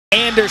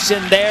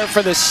Anderson there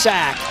for the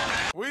sack.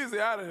 Weezy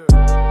out of here.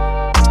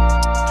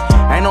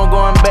 Ain't no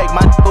going back,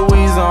 my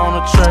Weezy on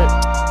the track.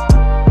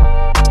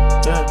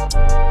 Yeah.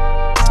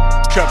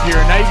 Up here,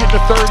 now you get to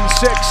 3rd and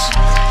 6.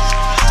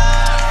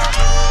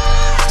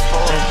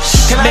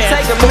 Can I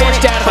take a minute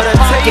for the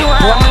pocket?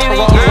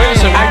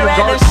 So now your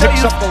guard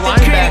picks up the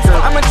linebacker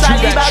to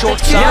that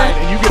short side,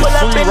 and you get a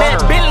free runner.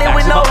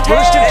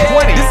 First and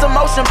 20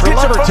 for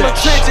Lumberton.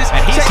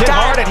 And he's hit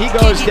hard, and he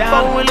goes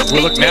down. We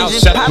look now,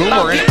 Seth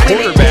Boomer in at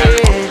quarterback.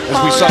 As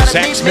we saw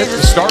Zach Smith,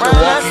 the starter,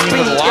 walking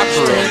into the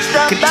locker room.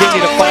 Continue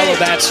to follow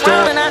that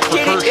story.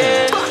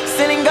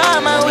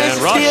 And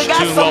Rush,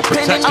 too well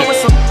protected.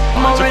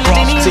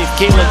 See if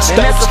Keelan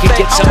Stokes can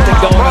get something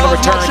going on the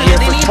return here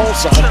for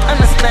Tulsa.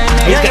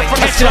 He's going to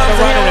catch it on the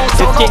run, and if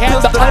you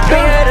have the under,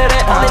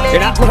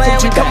 you're not looking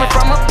too bad.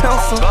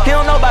 He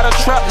don't know about a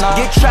trap now.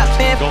 Get trapped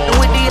in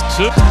with the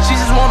she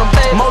just want to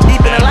play more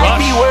deep in the life.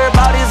 Be worried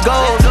about his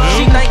goals.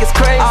 She think it's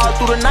crazy. All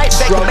through the night,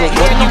 back to back.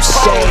 What do you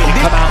say to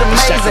come out in the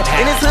second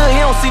half? In his hood, he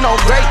don't see no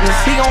greatness.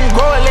 He gon'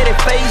 grow and let it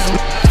phase him.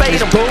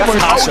 Fade him.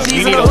 Awesome.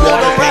 You need a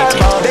water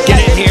painting.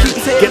 Get in here,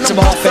 get some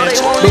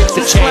offense, move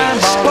the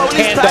chains,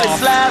 hand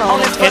off.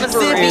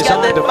 Enfer is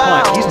on the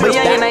punt. He's the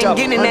backup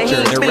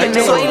punter. They're ready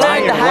to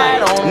rely and right.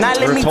 Now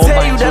let me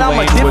tell you that I'm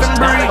a different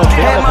breed.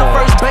 Had my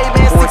first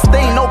baby at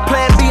 16, no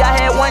plan B, I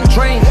had one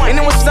dream. And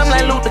it was something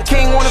like Luther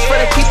King, wanted for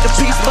to keep the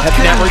peace. Have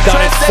never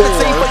done it before.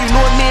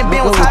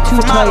 We'll go with 2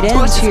 tight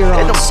ends here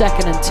on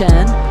 2nd and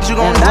 10. You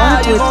gon'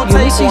 die, you gon'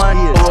 take one.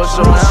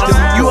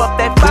 You up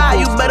that fire,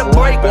 you better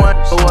break one.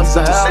 Still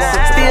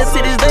to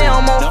this day,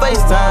 I'm on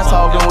FaceTime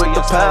talking with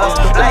the pals.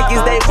 Like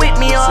is they with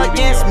me or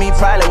against me?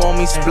 Probably want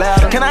me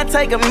splatter. Can I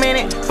take a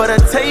minute for to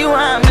tell you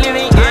how I'm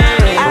living?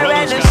 I'd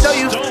rather show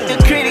you the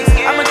critics.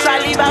 I'ma try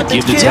to leave out the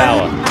Give the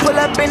tower. Pull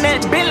up in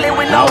that Bentley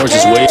with no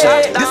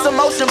head. This a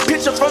motion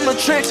picture from the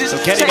trenches. So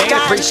Kenny May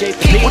appreciate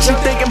the pizza. What you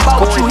thinking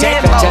about? What you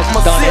hearing about?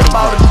 I'ma see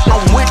about it.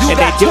 I'm with you. And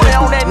they do it.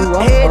 On that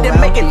head and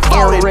make it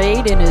air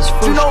raid in his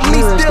first you know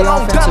me year as still the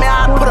on offensive dummy.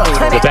 I put a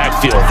coordinator. The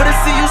backfield. For to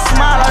see you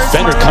smile.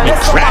 Defender coming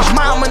crashing.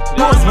 Mama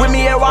was with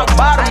me at rock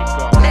bottom.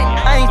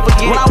 I ain't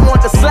forget. When I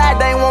want to slide,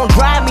 they won't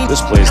drive me.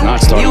 This play is not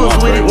starting off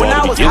very well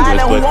to begin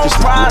with, but just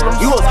problems.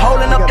 You was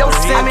holding up your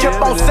sin. I kept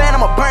on saying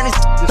I'ma burn this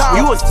down.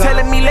 You was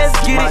telling me let's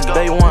get it.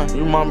 Day one,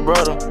 you my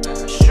brother,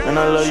 and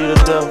I love you to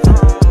death.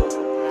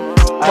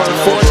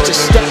 Forced to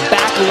step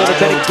back a little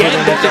bit again.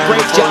 Does a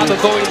great job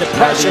avoiding the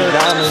pressure.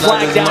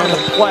 Flag down on the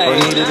play.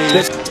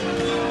 This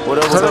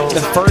hurt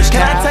the first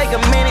half. Can I take a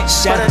minute?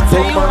 Seth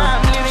Boomer.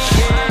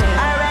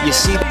 You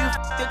see the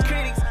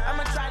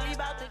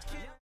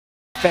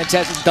defense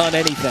hasn't done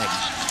anything.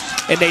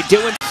 And they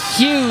doing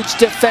huge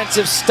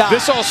defensive stop.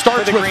 This all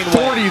starts with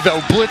 40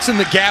 though, blitzing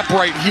the gap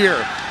right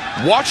here.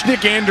 Watch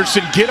Nick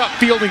Anderson get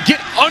upfield and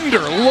get under,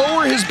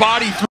 lower his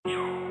body through.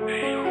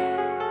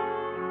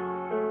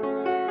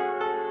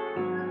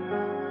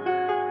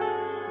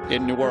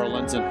 In New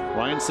Orleans, and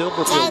Ryan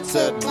Silverfield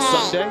said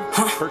Sunday,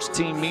 first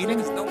team meeting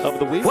of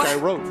the week, I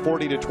wrote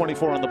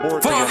 40-24 on the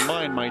board to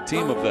remind my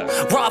team of that.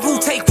 Rob, who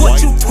take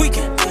what you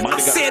tweaking? I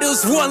said it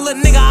was one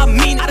little nigga I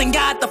mean. I done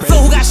got the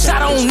flow, who got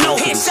shot on no.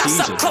 Headshots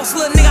up close,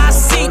 little nigga I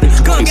seen.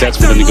 Gun got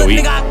dirty, little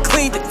nigga I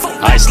cleaned it.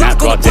 High snap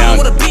brought down.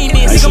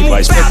 Nicely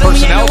vice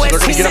personnel, so they're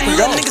going to get up and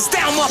go.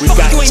 We've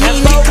got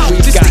Tempo,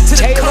 we've got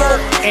Taylor,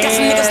 and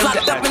niggas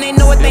locked up and they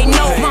know what they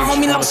know. My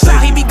homie lost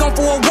shot, he be gone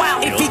for a while.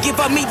 If he give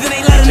up me, then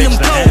they letting him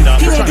go.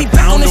 He won't be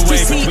back on the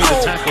streets, he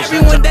old.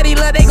 Everyone that he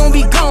love, they gon'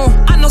 be gone.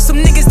 I know some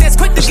niggas that's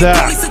quick to get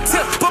police a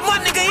tip, but my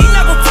nigga, he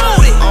never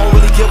folded. I don't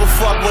really give a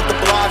fuck what the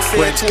block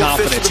said. Brent's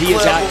confidence. He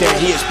is out there.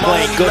 He is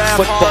playing good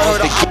football.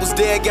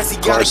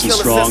 Carson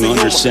strong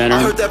under center.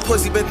 I heard that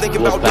pussy been thinking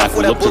about death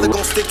when that bullet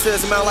gon' stick to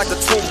his mouth like a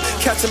tumor.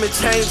 Catch him and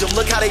change him.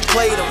 Look how they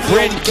played him.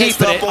 Brent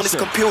keeping it on his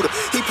computer.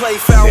 He played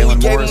foul. We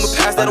gave him a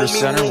pass. That don't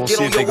mean we get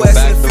on your ass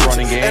in the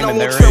future. And I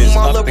won't trip with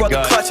my little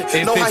brother clutching.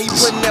 Know how he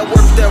putting that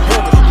work, that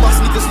Ruger. My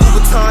sneakers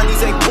Louboutin,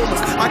 these ain't Pumas.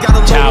 I got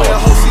a Tower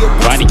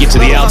trying to get to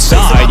the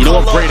outside. You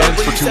know what? Great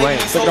ends for Tulane.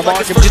 They're going to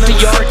mark him just a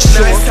yard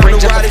short.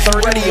 Brings up a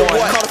 30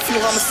 on.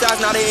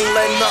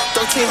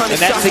 And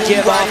that's a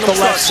give off the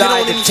left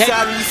side to Ted.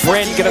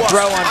 Brent going to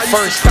throw on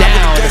first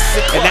down.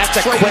 And that's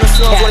a quick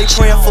catch.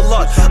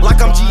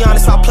 Like I'm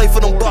Giannis, I play for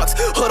them Bucks.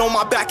 Hood on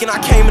my back and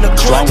I came in a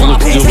clutch. Strong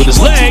to do with his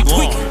leg.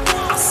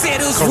 I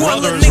said it was one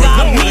little nigga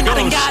I mean. I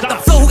done got the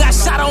flow, who got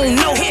shot on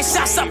no.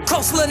 Headshots up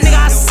close, little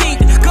nigga I seen.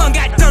 Gun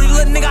got dirty,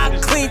 little nigga I